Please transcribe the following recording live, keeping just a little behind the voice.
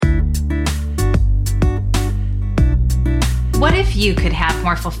you could have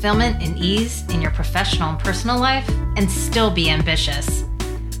more fulfillment and ease in your professional and personal life and still be ambitious.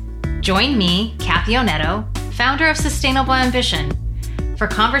 Join me, Kathy Oneto, founder of Sustainable Ambition, for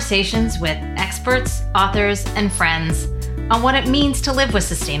conversations with experts, authors, and friends on what it means to live with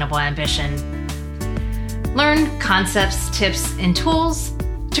sustainable ambition. Learn concepts, tips, and tools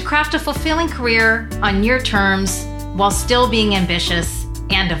to craft a fulfilling career on your terms while still being ambitious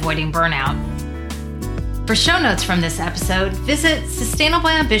and avoiding burnout. For show notes from this episode, visit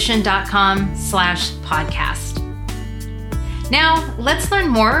sustainableambition.com/podcast. Now, let's learn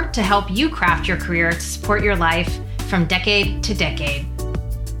more to help you craft your career to support your life from decade to decade.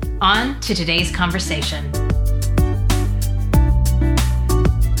 On to today's conversation.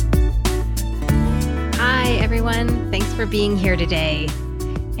 Hi, everyone. Thanks for being here today.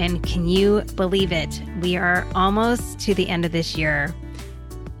 And can you believe it? We are almost to the end of this year.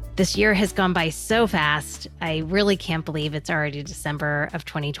 This year has gone by so fast. I really can't believe it's already December of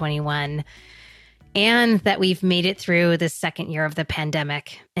 2021 and that we've made it through the second year of the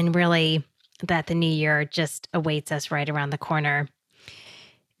pandemic and really that the new year just awaits us right around the corner.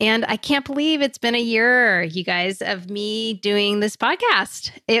 And I can't believe it's been a year, you guys, of me doing this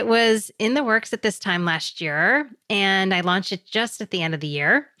podcast. It was in the works at this time last year, and I launched it just at the end of the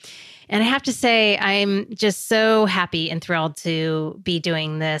year. And I have to say, I'm just so happy and thrilled to be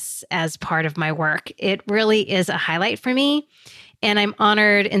doing this as part of my work. It really is a highlight for me. And I'm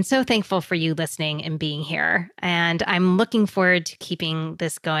honored and so thankful for you listening and being here. And I'm looking forward to keeping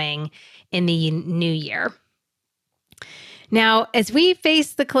this going in the new year. Now, as we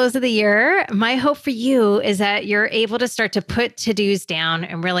face the close of the year, my hope for you is that you're able to start to put to-dos down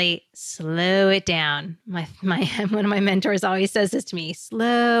and really slow it down. One of my mentors always says this to me,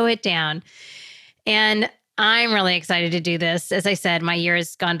 slow it down. And I'm really excited to do this. As I said, my year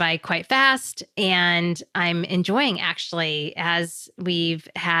has gone by quite fast, and I'm enjoying actually, as we've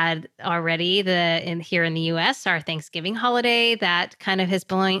had already here in the US, our Thanksgiving holiday that kind of has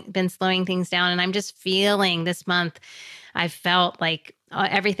been slowing things down. And I'm just feeling this month, I felt like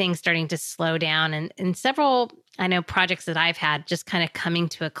everything's starting to slow down, and several, I know, projects that I've had just kind of coming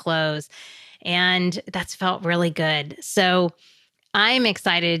to a close, and that's felt really good. So I'm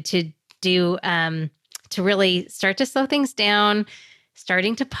excited to do, to really start to slow things down,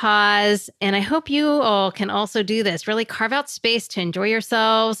 starting to pause. And I hope you all can also do this, really carve out space to enjoy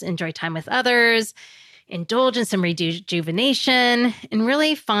yourselves, enjoy time with others, indulge in some rejuvenation, and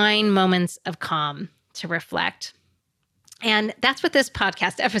really find moments of calm to reflect. And that's what this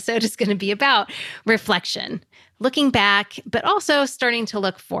podcast episode is going to be about, reflection, looking back, but also starting to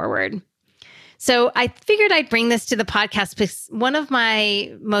look forward. So I figured I'd bring this to the podcast because one of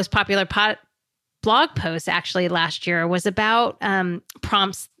my most popular blog posts actually last year was about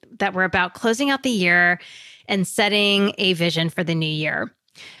prompts that were about closing out the year and setting a vision for the new year.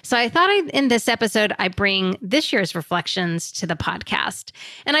 So I thought in this episode, I bring this year's reflections to the podcast.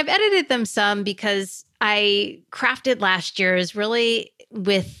 And I've edited them some because I crafted last year's really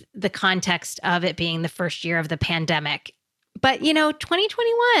with the context of it being the first year of the pandemic. But,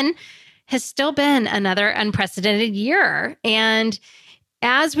 2021 has still been another unprecedented year. And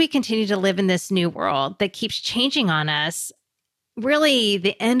as we continue to live in this new world that keeps changing on us, really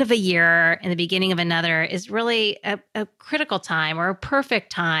the end of a year and the beginning of another is really a critical time or a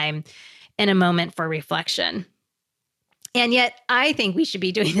perfect time and a moment for reflection. And yet I think we should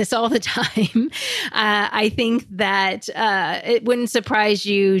be doing this all the time. I think that it wouldn't surprise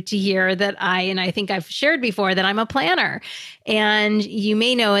you to hear that I think I've shared before that I'm a planner. And you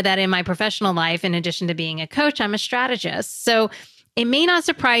may know that in my professional life, in addition to being a coach, I'm a strategist. So it may not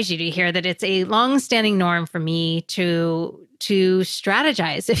surprise you to hear that it's a long-standing norm for me to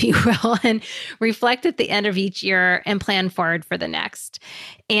strategize, if you will, and reflect at the end of each year and plan forward for the next.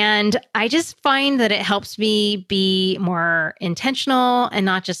 And I just find that it helps me be more intentional and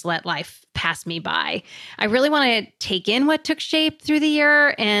not just let life pass me by. I really want to take in what took shape through the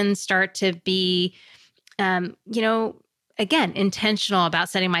year and start to be, again, intentional about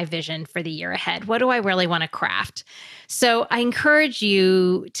setting my vision for the year ahead. What do I really want to craft? So I encourage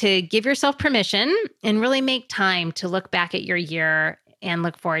you to give yourself permission and really make time to look back at your year and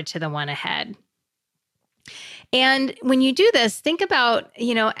look forward to the one ahead. And when you do this, think about,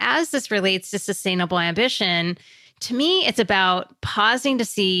 as this relates to sustainable ambition, to me, it's about pausing to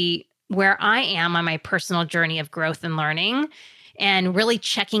see where I am on my personal journey of growth and learning, and really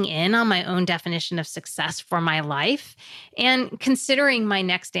checking in on my own definition of success for my life and considering my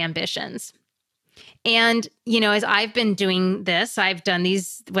next ambitions. And, as I've been doing this, I've done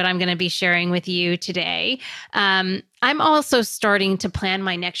what I'm going to be sharing with you today. I'm also starting to plan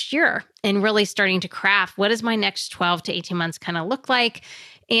my next year and really starting to craft what does my next 12 to 18 months kind of look like,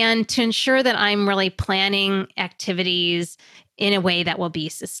 and to ensure that I'm really planning activities in a way that will be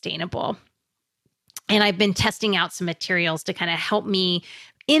sustainable. And I've been testing out some materials to kind of help me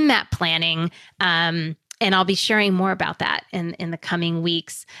in that planning. And I'll be sharing more about that in the coming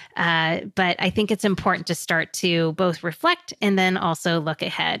weeks. But I think it's important to start to both reflect and then also look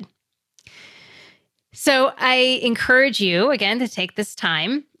ahead. So I encourage you, again, to take this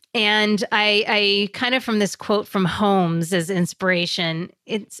time. And I kind of, from this quote from Holmes as inspiration,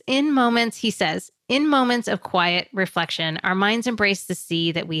 it's in moments, he says, in moments of quiet reflection, our minds embrace the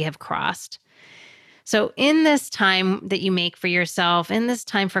sea that we have crossed. So in this time that you make for yourself, in this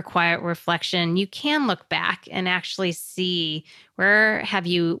time for quiet reflection, you can look back and actually see where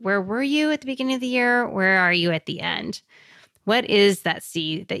were you at the beginning of the year? Where are you at the end? What is that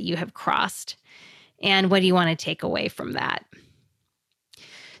sea that you have crossed? And what do you want to take away from that?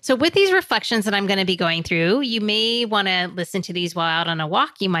 So with these reflections that I'm going to be going through, you may want to listen to these while out on a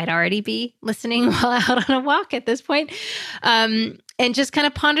walk. You might already be listening while out on a walk at this point. And just kind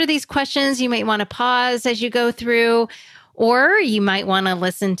of ponder these questions. You might want to pause as you go through, or you might want to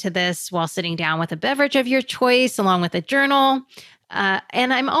listen to this while sitting down with a beverage of your choice, along with a journal.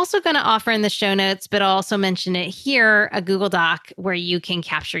 And I'm also going to offer in the show notes, but I'll also mention it here, a Google Doc where you can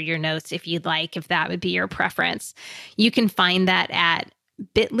capture your notes if you'd like, if that would be your preference. You can find that at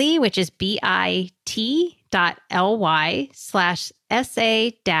bit.ly, which is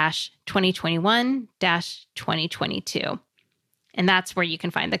bit.ly/SA-2021-2022. And that's where you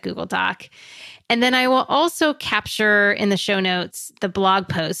can find the Google Doc. And then I will also capture in the show notes the blog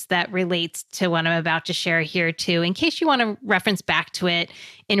post that relates to what I'm about to share here too, in case you want to reference back to it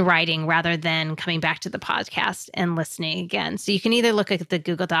in writing rather than coming back to the podcast and listening again. So you can either look at the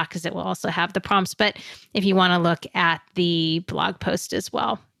Google Doc because it will also have the prompts, but if you want to look at the blog post as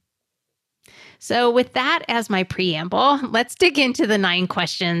well. So with that as my preamble, let's dig into the 9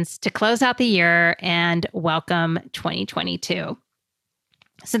 questions to close out the year and welcome 2022.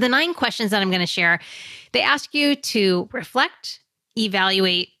 So the 9 questions that I'm going to share, they ask you to reflect,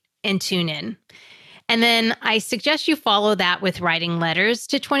 evaluate, and tune in. And then I suggest you follow that with writing letters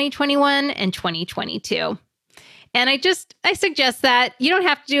to 2021 and 2022. And I suggest that you don't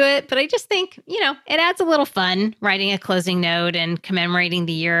have to do it, but I just think, it adds a little fun writing a closing note and commemorating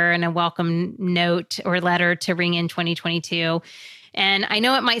the year and a welcome note or letter to ring in 2022. And I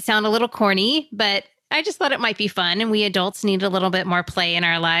know it might sound a little corny, but I just thought it might be fun. And we adults need a little bit more play in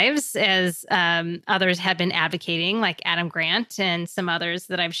our lives, as others have been advocating, like Adam Grant and some others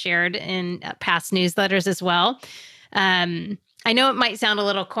that I've shared in past newsletters as well. I know it might sound a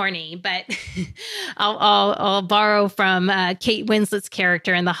little corny, but I'll borrow from Kate Winslet's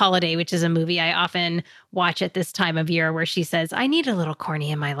character in The Holiday, which is a movie I often watch at this time of year, where she says, "I need a little corny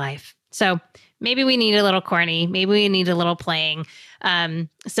in my life." So maybe we need a little corny. Maybe we need a little playing.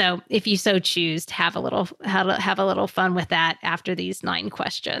 So if you so choose, to have a little fun with that after these 9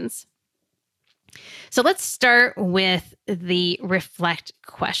 questions. So let's start with the reflect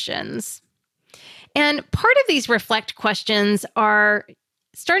questions. And part of these reflect questions are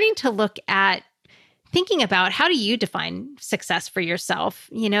starting to look at thinking about, how do you define success for yourself?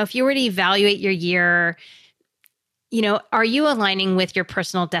 If you were to evaluate your year, are you aligning with your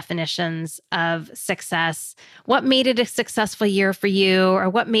personal definitions of success? What made it a successful year for you, or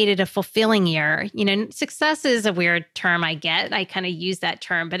what made it a fulfilling year? Success is a weird term I get. I kind of use that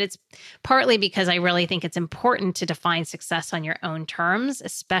term, but it's partly because I really think it's important to define success on your own terms,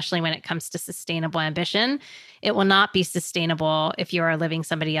 especially when it comes to sustainable ambition. It will not be sustainable if you are living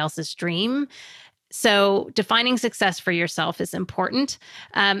somebody else's dream. So defining success for yourself is important.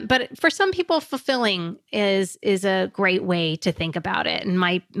 But for some people, fulfilling is a great way to think about it and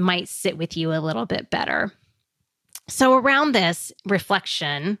might sit with you a little bit better. So around this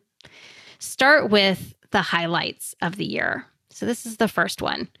reflection, start with the highlights of the year. So this is the first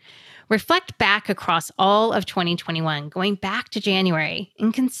one. Reflect back across all of 2021, going back to January,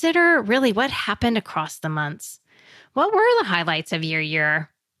 and consider really what happened across the months. What were the highlights of your year?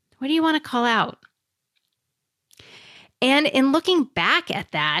 What do you want to call out? And in looking back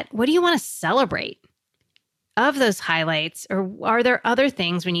at that, what do you want to celebrate of those highlights? Or are there other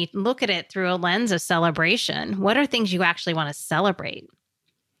things, when you look at it through a lens of celebration, what are things you actually want to celebrate?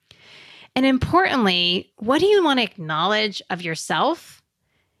 And importantly, what do you want to acknowledge of yourself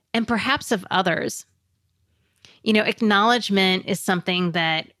and perhaps of others? Acknowledgement is something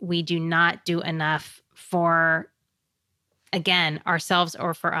that we do not do enough for again, ourselves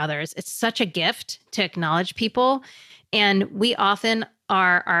or for others. It's such a gift to acknowledge people. And we often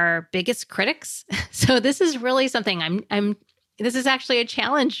are our biggest critics. So this is really something this is actually a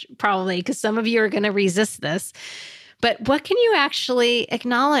challenge probably because some of you are going to resist this. But what can you actually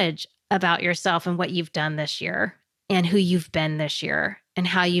acknowledge about yourself and what you've done this year and who you've been this year and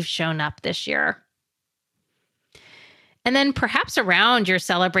how you've shown up this year? And then perhaps around your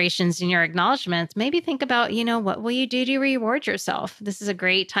celebrations and your acknowledgments, maybe think about, what will you do to reward yourself? This is a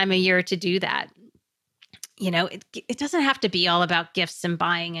great time of year to do that. It doesn't have to be all about gifts and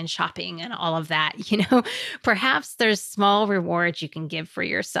buying and shopping and all of that. Perhaps there's small rewards you can give for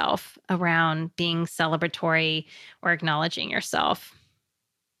yourself around being celebratory or acknowledging yourself.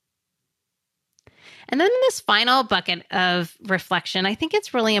 And then this final bucket of reflection, I think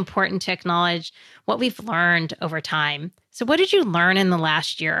it's really important to acknowledge what we've learned over time. So what did you learn in the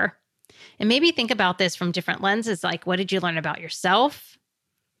last year? And maybe think about this from different lenses, like what did you learn about yourself?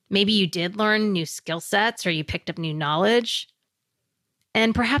 Maybe you did learn new skill sets or you picked up new knowledge.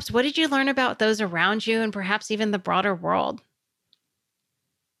 And perhaps what did you learn about those around you and perhaps even the broader world?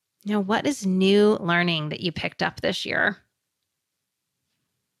 What is new learning that you picked up this year?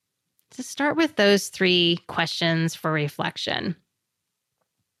 To start with those 3 questions for reflection.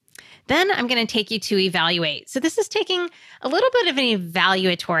 Then I'm going to take you to evaluate. So this is taking a little bit of an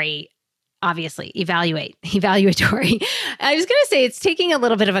evaluatory. I was going to say it's taking a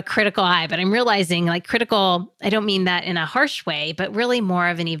little bit of a critical eye, but I'm realizing critical, I don't mean that in a harsh way, but really more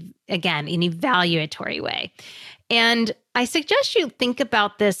of an evaluatory way. And I suggest you think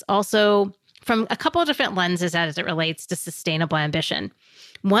about this also from a couple of different lenses as it relates to sustainable ambition.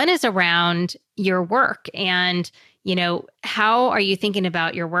 One is around your work and, how are you thinking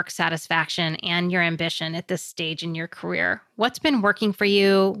about your work satisfaction and your ambition at this stage in your career? What's been working for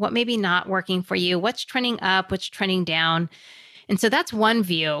you? What may be not working for you? What's trending up? What's trending down? And so that's one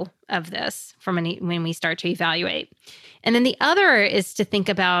view of this when we start to evaluate. And then the other is to think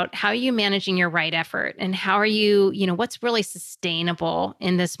about how are you managing your right effort and how are you, what's really sustainable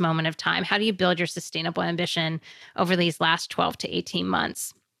in this moment of time? How do you build your sustainable ambition over these last 12 to 18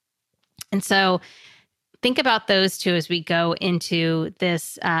 months? And so think about those 2 as we go into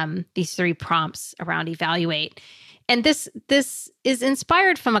this these 3 prompts around evaluate. And this is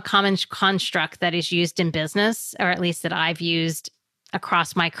inspired from a common construct that is used in business, or at least that I've used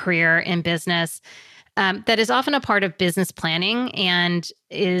across my career in business, that is often a part of business planning and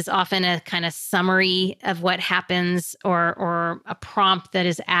is often a kind of summary of what happens or a prompt that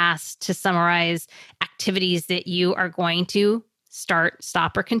is asked to summarize activities that you are going to start,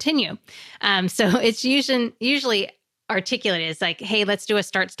 stop, or continue. So it's usually articulated as like, hey, let's do a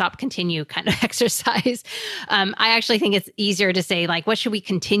start, stop, continue kind of exercise. I actually think it's easier to say what should we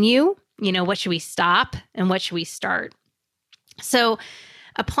continue? What should we stop? And what should we start? So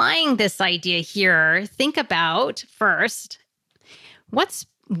applying this idea here, think about first, what's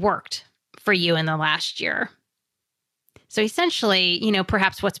worked for you in the last year? So essentially,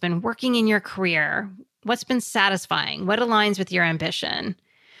 perhaps what's been working in your career, what's been satisfying, what aligns with your ambition,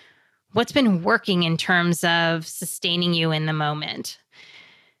 what's been working in terms of sustaining you in the moment.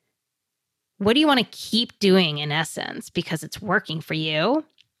 What do you want to keep doing in essence because it's working for you?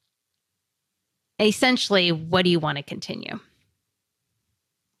 Essentially, what do you want to continue?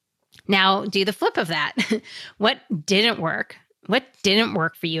 Now, do the flip of that. What didn't work? What didn't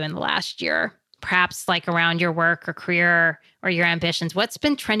work for you in the last year? Perhaps around your work or career or your ambitions. What's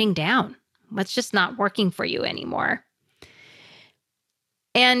been trending down? What's just not working for you anymore?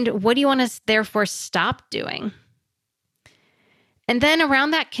 And what do you want to therefore stop doing? And then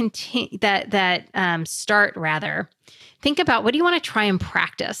around that start, think about what do you want to try and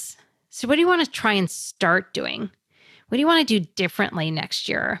practice? So what do you want to try and start doing? What do you want to do differently next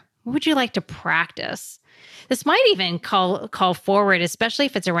year? What would you like to practice? This might even call forward, especially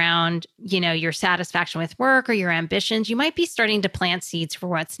if it's around, your satisfaction with work or your ambitions. You might be starting to plant seeds for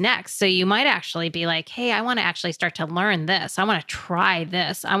what's next. So you might actually be like, hey, I want to actually start to learn this. I want to try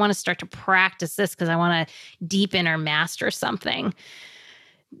this. I want to start to practice this because I want to deepen or master something.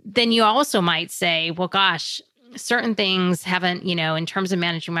 Then you also might say, well, gosh, certain things haven't, in terms of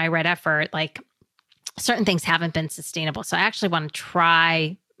managing my red effort, certain things haven't been sustainable. So I actually want to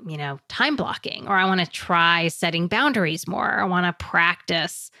try time blocking, or I want to try setting boundaries more. I want to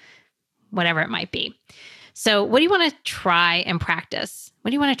practice whatever it might be. So what do you want to try and practice? What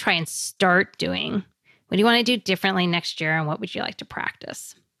do you want to try and start doing? What do you want to do differently next year? And what would you like to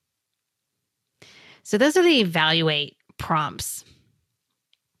practice? So those are the evaluate prompts.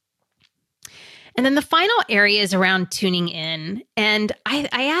 And then the final area is around tuning in. And I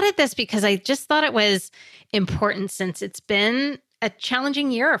added this because I just thought it was important since it's been a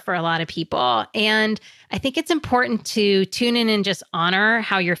challenging year for a lot of people. And I think it's important to tune in and just honor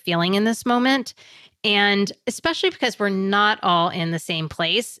how you're feeling in this moment. And especially because we're not all in the same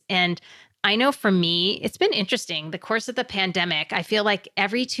place. And I know for me, it's been interesting. The course of the pandemic, I feel like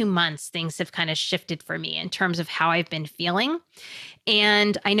every 2 months, things have kind of shifted for me in terms of how I've been feeling.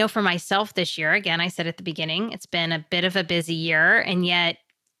 And I know for myself this year, again, I said at the beginning, it's been a bit of a busy year. And yet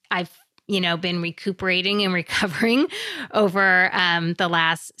I've, been recuperating and recovering over the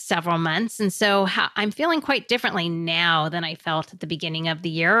last several months. And so I'm feeling quite differently now than I felt at the beginning of the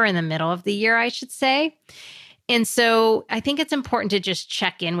year or in the middle of the year, I should say. And so I think it's important to just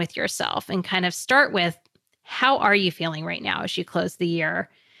check in with yourself and kind of start with, how are you feeling right now as you close the year?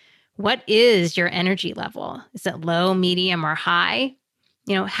 What is your energy level? Is it low, medium, or high?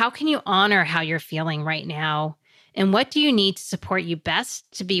 How can you honor how you're feeling right now? And what do you need to support you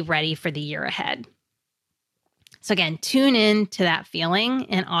best to be ready for the year ahead? So again, tune in to that feeling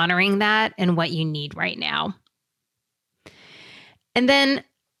and honoring that and what you need right now. And then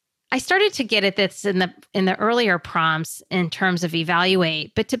I started to get at this in the earlier prompts in terms of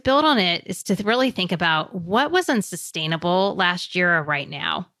evaluate, but to build on it is to really think about what was unsustainable last year or right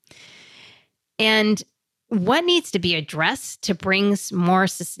now. And what needs to be addressed to bring more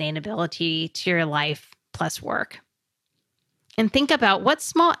sustainability to your life plus work. And think about what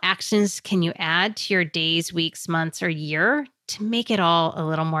small actions can you add to your days, weeks, months, or year to make it all a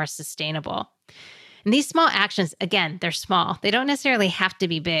little more sustainable. And these small actions, again, they're small. They don't necessarily have to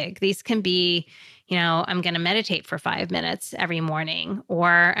be big. These can be, I'm going to meditate for 5 minutes every morning,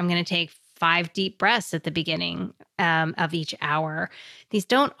 or I'm going to take 5 deep breaths at the beginning of each hour. These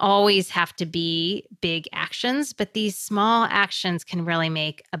don't always have to be big actions, but these small actions can really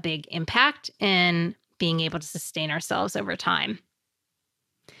make a big impact in being able to sustain ourselves over time.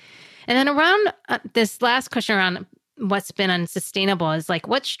 And then around this last question around what's been unsustainable is like,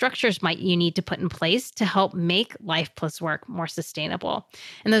 what structures might you need to put in place to help make life plus work more sustainable?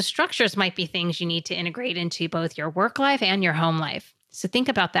 And those structures might be things you need to integrate into both your work life and your home life. So think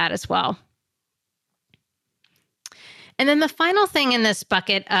about that as well. And then the final thing in this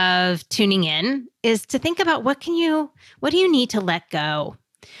bucket of tuning in is to think about what do you need to let go?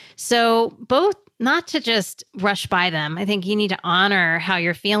 So both, not to just rush by them. I think you need to honor how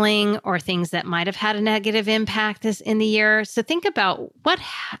you're feeling or things that might have had a negative impact in the year. So think about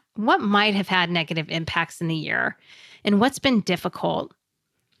what might have had negative impacts in the year and what's been difficult.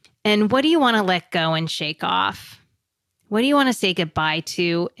 And what do you want to let go and shake off? What do you want to say goodbye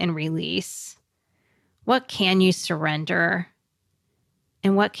to and release? What can you surrender?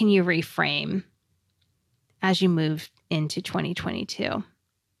 And what can you reframe as you move into 2022?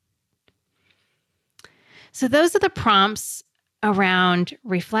 So those are the prompts around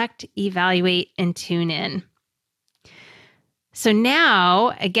reflect, evaluate, and tune in. So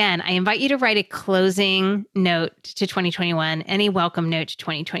now, again, I invite you to write a closing note to 2021 and a welcome note to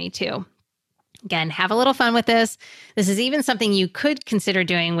 2022. Again, have a little fun with this. This is even something you could consider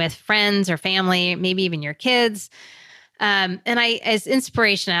doing with friends or family, maybe even your kids. And as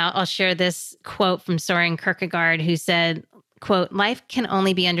inspiration, I'll share this quote from Soren Kierkegaard, who said, quote, "Life can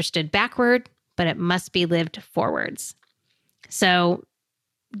only be understood backward, but it must be lived forwards." So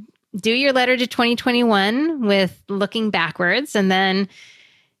do your letter to 2021 with looking backwards, and then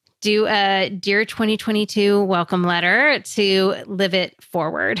do a Dear 2022 welcome letter to live it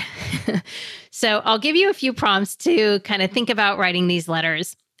forward. So I'll give you a few prompts to kind of think about writing these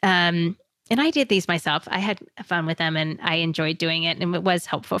letters. And I did these myself. I had fun with them and I enjoyed doing it, and it was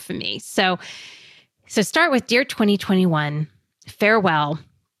helpful for me. So start with Dear 2021, farewell.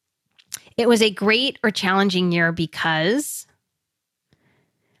 It was a great or challenging year because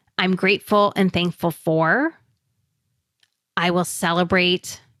I'm grateful and thankful for. I will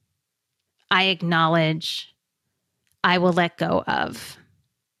celebrate. I acknowledge. I will let go of.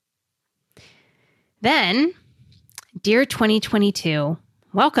 Then, Dear 2022,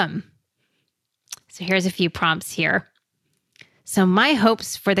 welcome. So here's a few prompts here. So my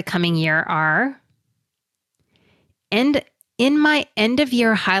hopes for the coming year are, and in my end of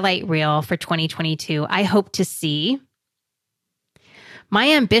year highlight reel for 2022, I hope to see, my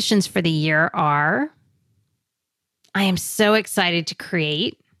ambitions for the year are, I am so excited to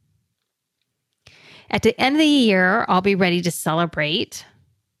create. At the end of the year, I'll be ready to celebrate.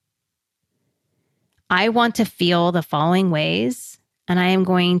 I want to feel the following ways, and I am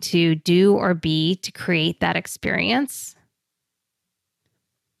going to do or be to create that experience.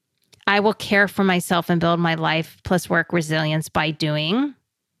 I will care for myself and build my life plus work resilience by doing.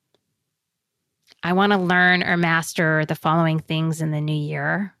 I want to learn or master the following things in the new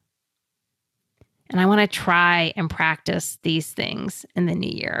year. And I want to try and practice these things in the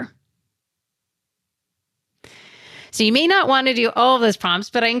new year. So you may not want to do all of those prompts,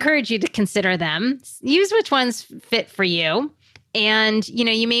 but I encourage you to consider them. Use which ones fit for you. And,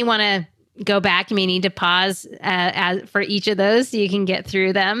 you may want to go back. You may need to pause for each of those so you can get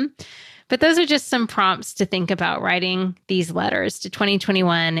through them. But those are just some prompts to think about writing these letters to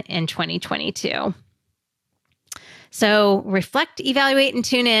 2021 and 2022. So reflect, evaluate, and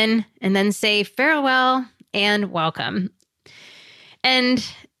tune in, and then say farewell and welcome. And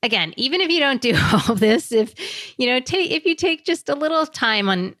again, even if you don't do all of this, if you take just a little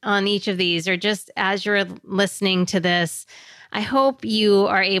time on each of these, or just as you're listening to this, I hope you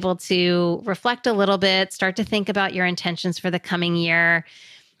are able to reflect a little bit, start to think about your intentions for the coming year.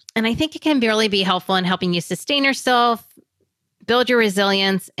 And I think it can really be helpful in helping you sustain yourself, build your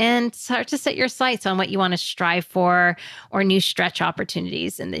resilience, and start to set your sights on what you want to strive for or new stretch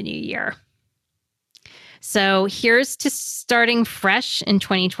opportunities in the new year. So here's to starting fresh in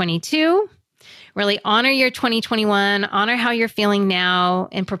 2022. Really honor your 2021, honor how you're feeling now,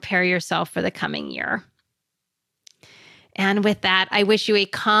 and prepare yourself for the coming year. And with that, I wish you a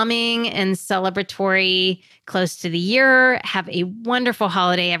calming and celebratory close to the year. Have a wonderful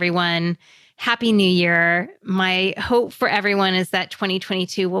holiday, everyone. Happy New Year. My hope for everyone is that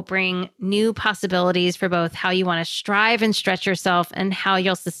 2022 will bring new possibilities for both how you want to strive and stretch yourself and how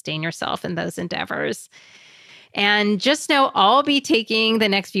you'll sustain yourself in those endeavors. And just know I'll be taking the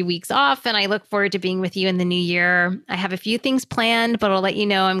next few weeks off, and I look forward to being with you in the new year. I have a few things planned, but I'll let you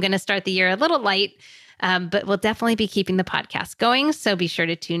know I'm going to start the year a little light, but we'll definitely be keeping the podcast going, so be sure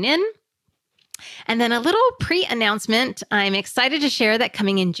to tune in. And then a little pre-announcement. I'm excited to share that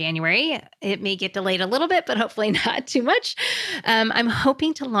coming in January, it may get delayed a little bit, but hopefully not too much. I'm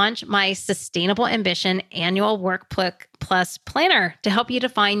hoping to launch my Sustainable Ambition Annual Work Plus Planner to help you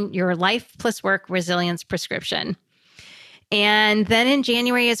define your life plus work resilience prescription. And then in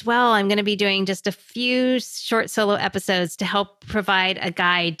January as well, I'm going to be doing just a few short solo episodes to help provide a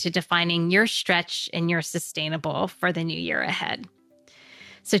guide to defining your stretch and your sustainable for the new year ahead.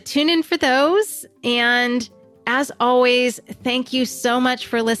 So tune in for those. And as always, thank you so much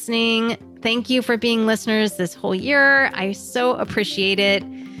for listening. Thank you for being listeners this whole year. I so appreciate it.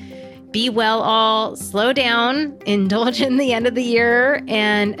 Be well all, slow down, indulge in the end of the year.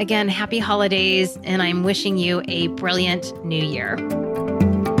 And again, happy holidays. And I'm wishing you a brilliant new year.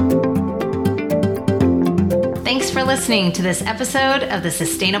 Thanks for listening to this episode of the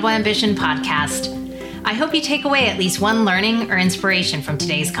Sustainable Ambition Podcast. I hope you take away at least one learning or inspiration from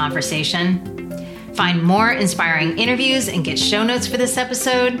today's conversation. Find more inspiring interviews and get show notes for this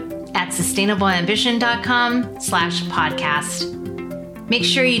episode at sustainableambition.com/podcast. Make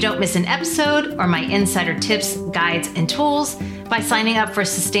sure you don't miss an episode or my insider tips, guides, and tools by signing up for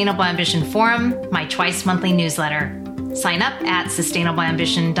Sustainable Ambition Forum, my twice monthly newsletter. Sign up at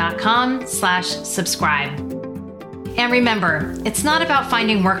sustainableambition.com/subscribe. And remember, it's not about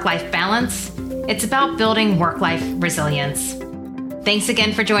finding work-life balance. It's about building work-life resilience. Thanks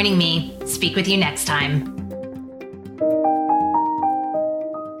again for joining me. Speak with you next time.